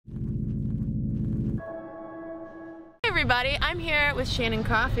everybody, I'm here with Shannon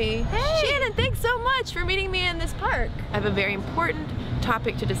Coffey. Hey! Shannon, thanks so much for meeting me in this park. I have a very important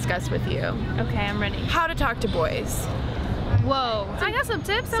topic to discuss with you. Okay, I'm ready. How to talk to boys. Whoa. I got some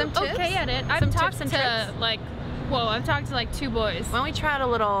tips. I'm tips? okay at it. Some I've talked tips and to tricks? I've talked to like 2 boys. Why don't we try out a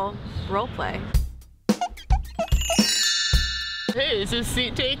little role play? Hey, is this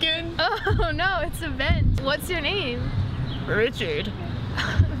seat taken? Oh no, it's a vent. What's your name? Richard.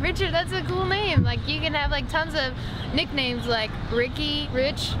 Richard, that's a cool name. Like you can have like tons of nicknames like Ricky,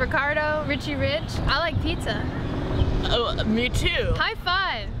 Rich, Ricardo, Richie Rich. I like pizza. Oh, me too. High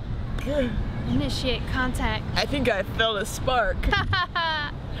five. Initiate contact. I think I felt a spark.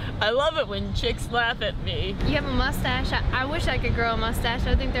 I love it when chicks laugh at me. You have a mustache. I wish I could grow a mustache.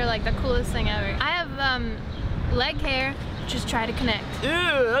 I think they're like the coolest thing ever. I have leg hair. Just try to connect. Ew,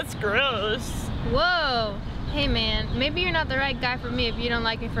 that's gross. Whoa. Hey man, maybe you're not the right guy for me if you don't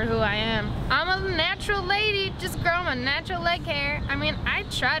like me for who I am. I'm a natural lady, just grow my natural leg hair. I mean, I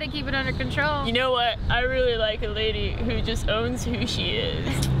try to keep it under control. You know what? I really like a lady who just owns who she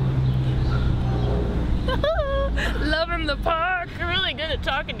is. Loving the park. You're really good at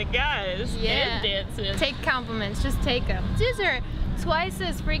talking to guys Yeah. and dancing. Take compliments, just take them. Dudes are twice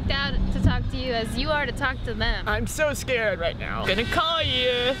as freaked out to talk to you as you are to talk to them. I'm so scared right now. Gonna call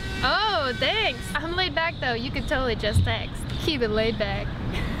you. Oh, thanks. I'm laid back though. You could totally just text. Keep it laid back.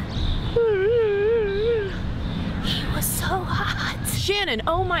 He was so hot. Shannon,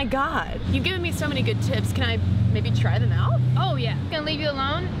 oh my God. You've given me so many good tips. Can I maybe try them out? Oh yeah. I'm gonna leave you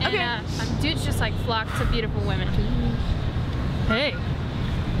alone. And, Okay. Dudes just like flock to beautiful women. Hey.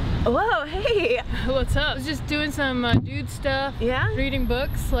 Whoa, hey. What's up? I was just doing some dude stuff. Yeah? Reading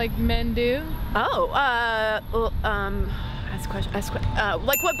books like men do. Oh, well, ask question,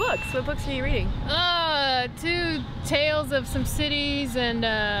 like what books? What books are you reading? 2 tales of some cities and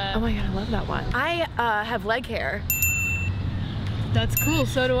Oh my God, I love that one. I have leg hair. that's cool,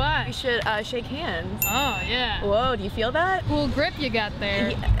 so do We I. should shake hands. Oh yeah. Whoa, do you feel that? Cool grip you got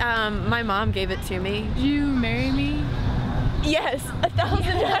there. My mom gave it to me. Did you marry me? Yes, 1,000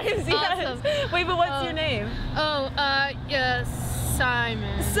 times, yes. Awesome. Wait, but what's your name? Oh, yeah,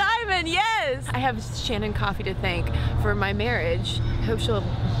 Simon. Simon, yes! I have Shannon Coffey to thank for my marriage. I hope she'll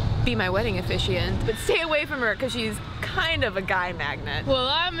be my wedding officiant. But stay away from her because she's kind of a guy magnet. Well,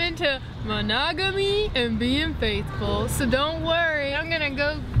 I'm into monogamy and being faithful, so don't worry. I'm gonna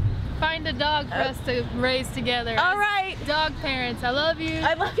go find a dog for us to raise together. All right. Dog parents, I love you.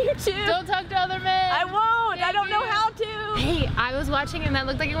 I love you too. Don't talk to other men. I won't. I don't know Thank you. how to. Hey, I was watching and that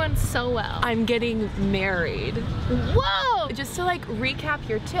looked like it went so well. I'm getting married. Whoa! Just to like recap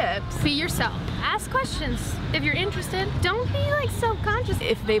your tips. Be yourself. Ask questions if you're interested. Don't be like self-conscious.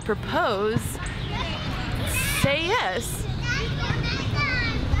 If they propose, say yes.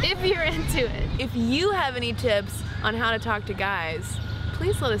 If you're into it. If you have any tips on how to talk to guys,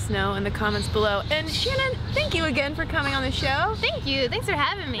 please let us know in the comments below. And Shannon, thank you again for coming on the show. Thank you. Thanks for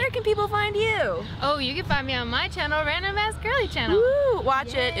having me. Where can people find you? Oh, you can find me on my channel, Random Ass Girly Channel. Woo,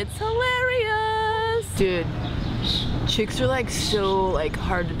 watch it. It's hilarious. Dude, chicks are like so like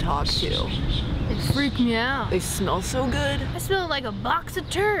hard to talk to. It freaked me out. They smell so good. I smell like a box of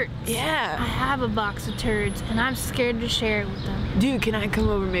turds. I Yeah. have a box of turds and I'm scared to share it with them. Dude, can I come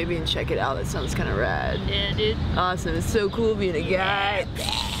over maybe and check it out? That sounds kind of rad. Yeah, dude. Awesome. It's so cool being a guy.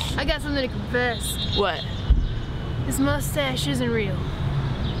 I got something to confess. What? This mustache isn't real.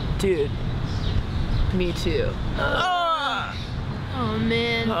 Dude, me too. Oh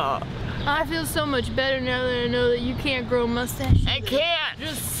man. I feel so much better now that I know that you can't grow mustaches. I can't.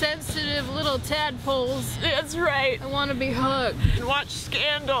 Just sensitive little tadpoles. That's right. I want to be hugged. And watch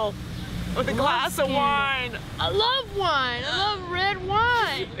Scandal with a Love glass Scandal. of wine. I love wine. I love red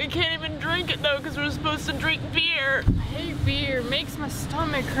wine. We can't even drink it though because we're supposed to drink beer. I hate beer. It makes my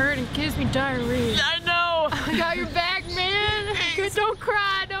stomach hurt and gives me diarrhea. I know. I got your back, man. Don't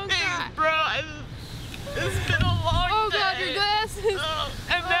cry. Don't cry. Thanks, bro. It's been a long Oh day. God, your glasses.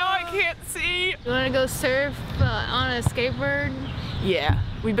 And now I can't see. You want to go surf on a skateboard? Yeah,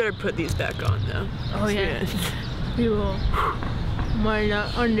 we better put these back on though. Oh yeah. People might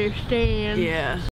not understand. Yeah.